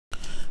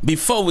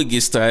Before we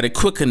get started,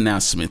 quick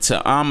announcement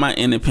to all my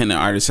independent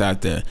artists out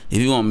there. If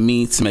you want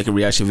me to make a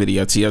reaction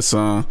video to your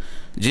song,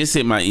 just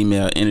hit my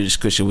email in the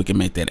description. We can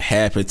make that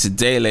happen.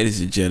 Today, ladies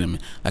and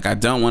gentlemen, like, I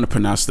don't want to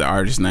pronounce the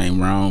artist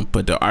name wrong,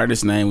 but the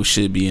artist name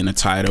should be in the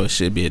title. It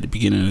should be at the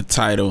beginning of the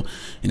title.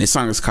 And this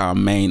song is called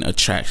Main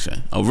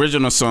Attraction.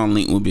 Original song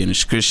link will be in the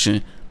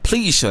description.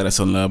 Please show us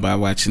some love by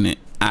watching it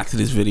after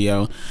this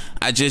video.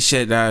 I just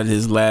checked out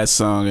his last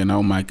song, and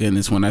oh my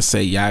goodness, when I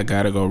say y'all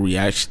gotta go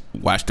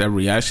watch that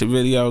reaction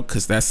video,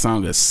 because that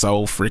song is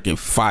so freaking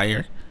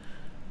fire,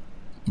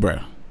 bro.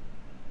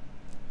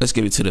 Let's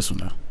get into this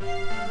one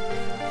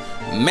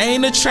though.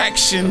 Main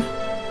Attraction.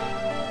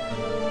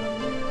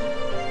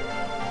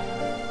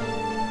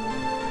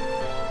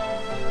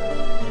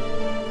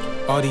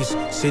 All these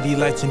city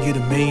lights and you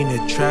the main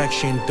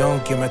attraction. Don't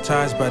get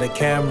hypnotized by the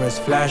cameras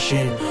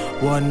flashing.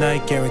 One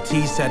night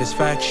guaranteed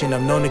satisfaction.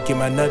 I'm known to get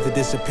my nut to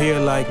disappear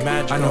like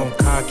magic. I know I'm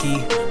cocky,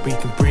 but you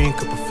can bring a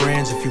couple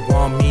friends if you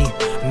want me.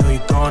 I know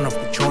you're gone off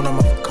Patron, I'm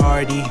off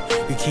Bacardi.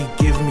 You keep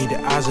giving me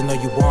the eyes, I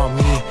know you want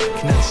me.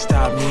 Cannot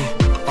stop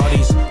me. All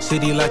these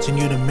city lights and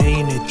you the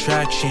main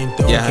attraction.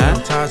 Don't get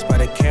hypnotized by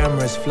the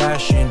cameras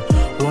flashing.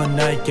 One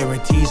night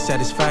guaranteed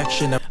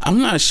satisfaction. I'm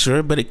not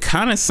sure, but it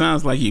kind of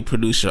sounds like you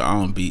produce your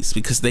own beats,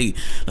 because they,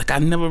 like, I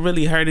never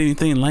really heard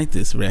anything like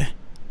this, bruh.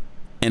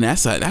 And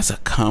that's a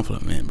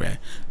compliment, bruh.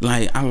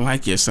 Like, I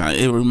like your sound.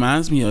 It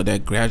reminds me of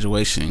that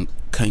Graduation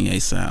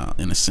Kanye sound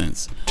in a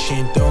sense.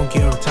 Don't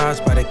get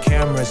hypnotized by the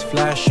cameras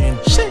flashing.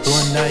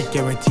 One night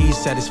guaranteed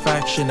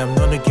satisfaction. I'm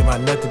known to get my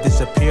nut to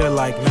disappear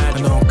like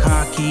magic. I know I'm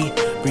cocky,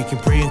 but you can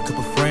bring a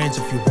couple friends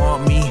if you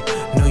want me.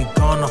 I know you're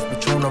gone off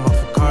Patron, I'm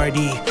off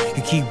Bacardi.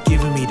 You keep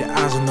giving me the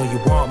eyes, I know you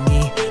want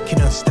me.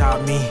 Cannot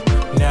stop me.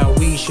 Now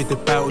we shit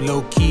about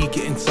low-key,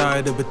 getting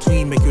tired of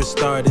between. Make you a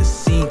star of the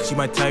scene, cause you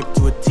might type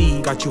to a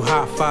T. Got you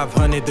hot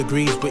 500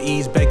 degrees with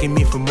ease, begging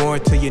me for more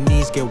till your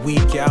knees get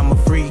weak. Yeah, I'm a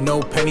freak,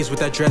 no pennies with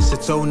that dress,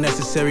 it's so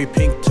necessary.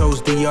 Pink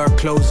toes, DR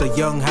clothes, a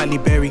young Halle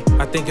Berry.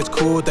 I think it's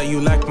cool that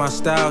you like my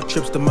style.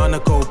 Trips to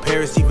Monaco,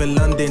 Paris, even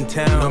London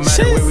town. No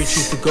matter where we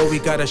choose to go, we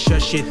gotta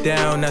shut shit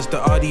down. As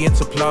the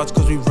audience applauds,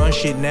 cause we run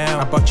shit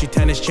now. I bought you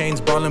tennis chains,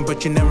 ballin',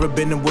 but you never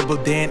been in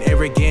Wimbledon.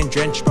 Arrogant,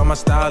 drenched by my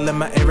style and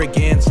my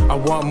arrogance. I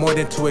want more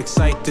than to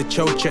excite the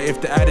chocha.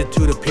 If the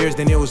attitude appears,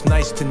 then it was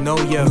nice to know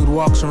ya. Nude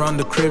walks around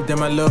the crib, then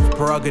my love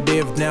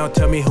prerogative. Now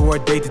tell me who are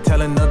they to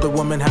tell another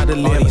woman how to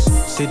live. All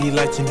these city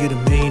lights and you the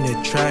main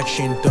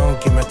attraction. Don't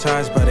get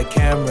hypnotized by the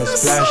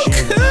cameras flashing.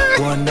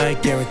 So one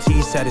night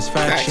guaranteed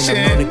satisfaction.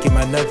 I'm known to get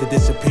my nut to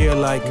disappear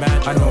like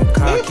magic. I know I'm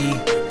cocky,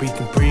 but you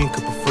can bring a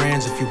couple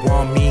friends if you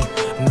want me.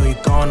 I know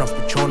you're gone off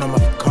Patron, I'm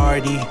off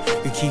Bacardi.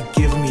 You keep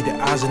giving me the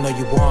eyes, I know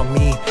you want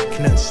me.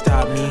 Cannot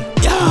stop me.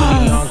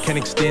 Really long, can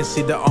extend,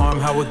 see the arm,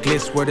 how it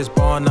glitz. Where this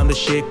bond, I'm the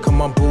shit,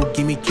 come on boo,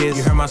 give me kiss.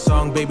 You heard my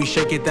song, baby,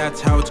 shake it,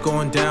 that's how it's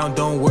going down.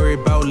 Don't worry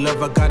about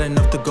love, I got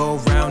enough to go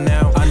around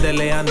now.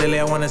 Andale, andale,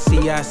 I wanna see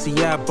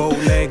ya.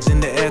 Both legs in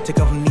the air, take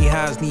off knee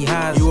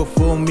highs. You a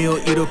full meal,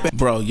 eat up.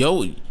 Bro,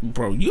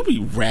 you be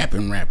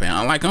rapping.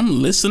 Like,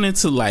 I'm listening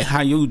to, like,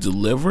 how you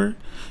deliver.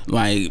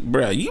 Like,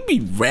 bro, you be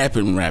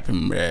rapping,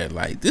 bro.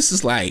 Like, this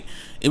is like,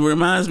 it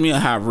reminds me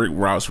of how Rick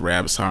Ross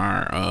raps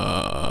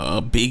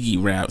are,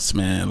 Biggie raps,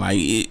 man. Like,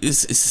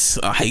 it's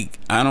like,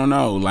 I don't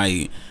know,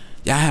 like,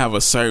 y'all have a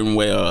certain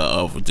way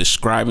of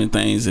describing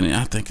things, and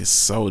I think it's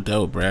so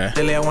dope, bruh.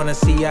 I wanna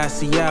see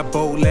ya,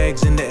 both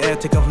legs in the air,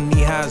 take off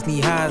knee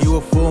highs. You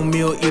a full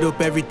meal, eat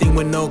up everything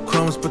with no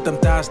crumbs. Put them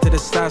thighs to the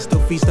side, still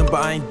feasting, but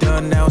I ain't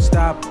done now,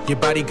 stop. Your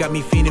body got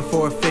me feeling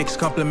for a fix,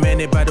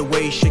 complimented by the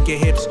way you shake your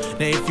hips.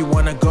 Now if you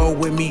wanna go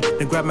with me,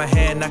 then grab my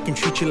hand. I can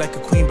treat you like a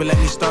queen, but let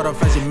me start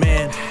off as a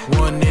man.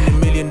 One in a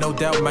million, no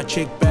doubt, my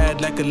chick bad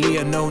like a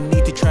Leah. No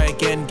need to try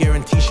again,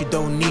 guarantee she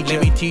don't need ya.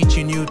 Let me teach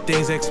you new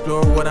things,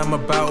 explore what I'm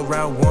about.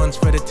 Round ones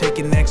for the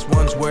taking, next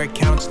ones where it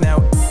counts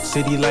now.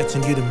 City lights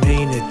and you the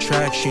main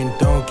attraction.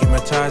 Don't get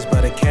hypnotized by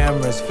the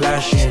cameras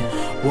flashing.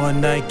 One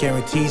night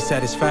guaranteed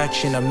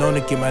satisfaction. I'm known to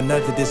get my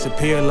nut to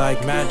disappear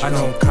like magic. I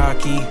know I'm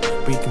cocky,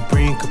 but you can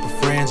bring a couple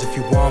friends if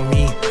you want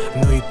me.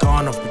 I know you're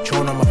gone off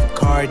Patron, I'm off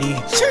Bacardi.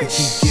 You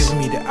keep giving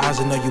me the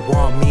eyes, I know you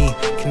want me.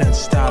 Cannot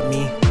stop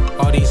me.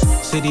 All these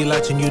city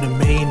lights and you the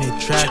main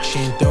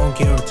attraction. Don't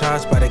get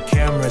hypnotized by the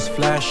cameras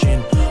flashing.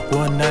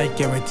 One night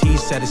guaranteed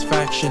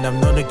satisfaction.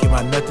 I'm known to get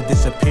my nut to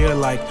disappear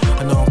like,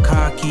 I know I'm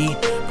cocky,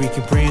 but you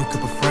can bring a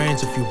couple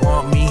friends if you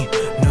want me.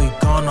 I know you're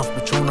gone off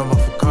Patron, I'm off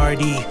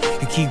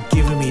Bacardi. You keep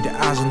giving me the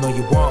eyes, I know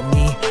you want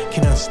me.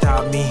 Cannot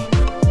stop me.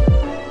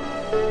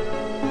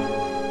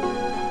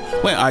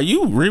 Wait, are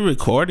you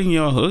re-recording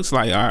your hooks?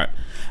 Like,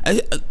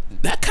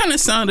 that kind of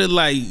sounded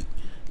like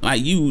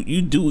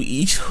you do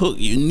each hook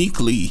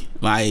uniquely.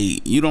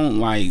 Like, you don't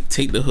like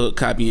take the hook,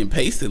 copy and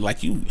paste it.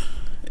 Like, you,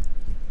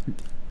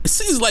 it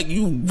seems like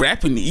you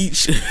rapping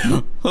each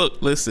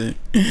hook. Listen,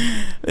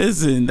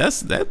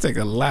 that take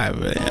a lot,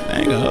 man. I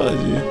ain't gonna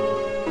hold you.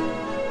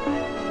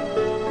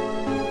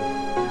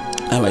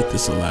 I like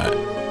this a lot.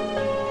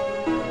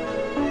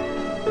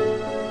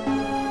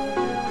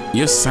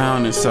 Your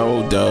sound is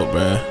so dope,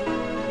 bruh.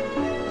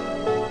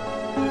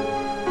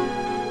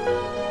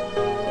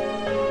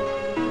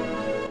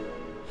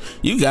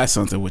 you got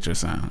something with your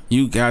sound.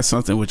 You got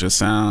something with your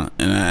sound,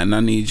 and I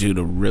need you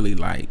to really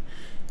like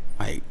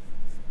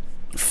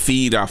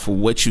feed off of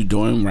what you're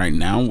doing right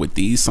now with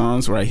these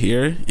songs right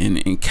here,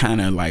 and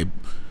kind of like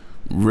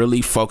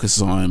really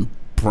focus on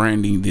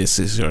branding this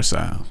as your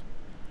sound,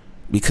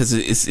 because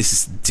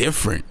it's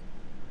different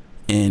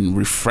and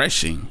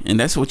refreshing, and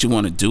that's what you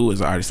want to do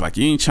as an artist. Like,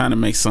 you ain't trying to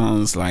make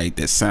songs like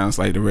that sounds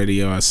like the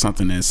radio or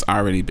something that's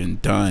already been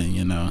done,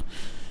 you know.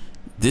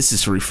 This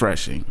is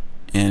refreshing,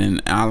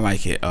 and I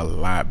like it a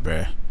lot,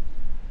 bruh.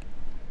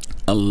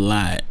 A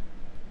lot.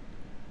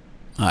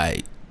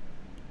 Like,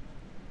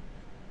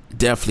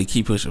 definitely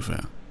keep pushing,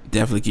 fam.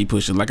 Definitely keep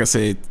pushing. Like I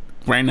said,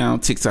 right now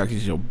TikTok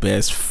is your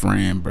best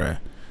friend, bruh.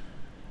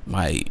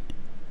 Like,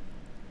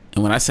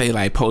 and when I say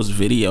like post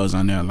videos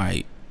on there,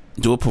 like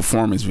do a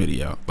performance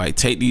video. Like,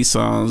 take these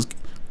songs,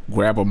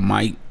 grab a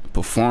mic,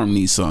 perform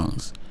these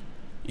songs,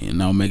 you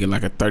know, make it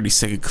like a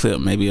 30-second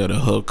clip maybe of the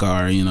hook,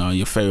 or, you know,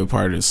 your favorite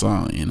part of the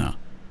song, you know.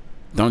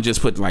 Don't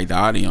just put like the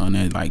audio on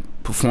there. Like,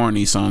 perform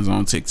these songs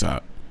on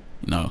TikTok,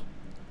 you know.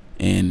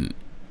 And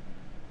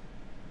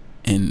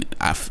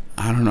I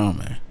don't know,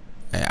 man.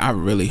 I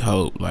really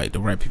hope like the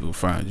right people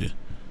find you,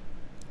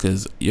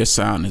 because your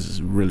sound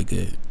is really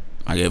good.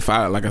 Like,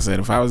 like I said,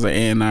 if I was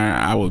an A&R,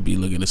 I would be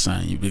looking to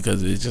sign you,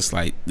 because it's just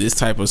like this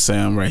type of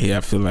sound right here.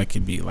 I feel like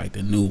it'd be like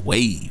the new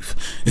wave,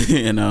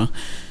 you know,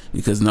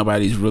 because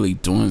nobody's really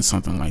doing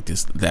something like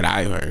this that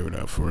I heard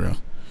of, for real,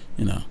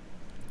 you know.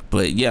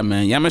 But yeah,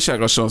 man, y'all make sure I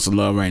go show some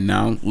love right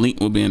now. Link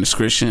will be in the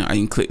description. I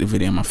can click the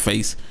video on my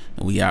face,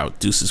 and we out.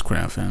 Deuces,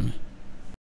 Crown family.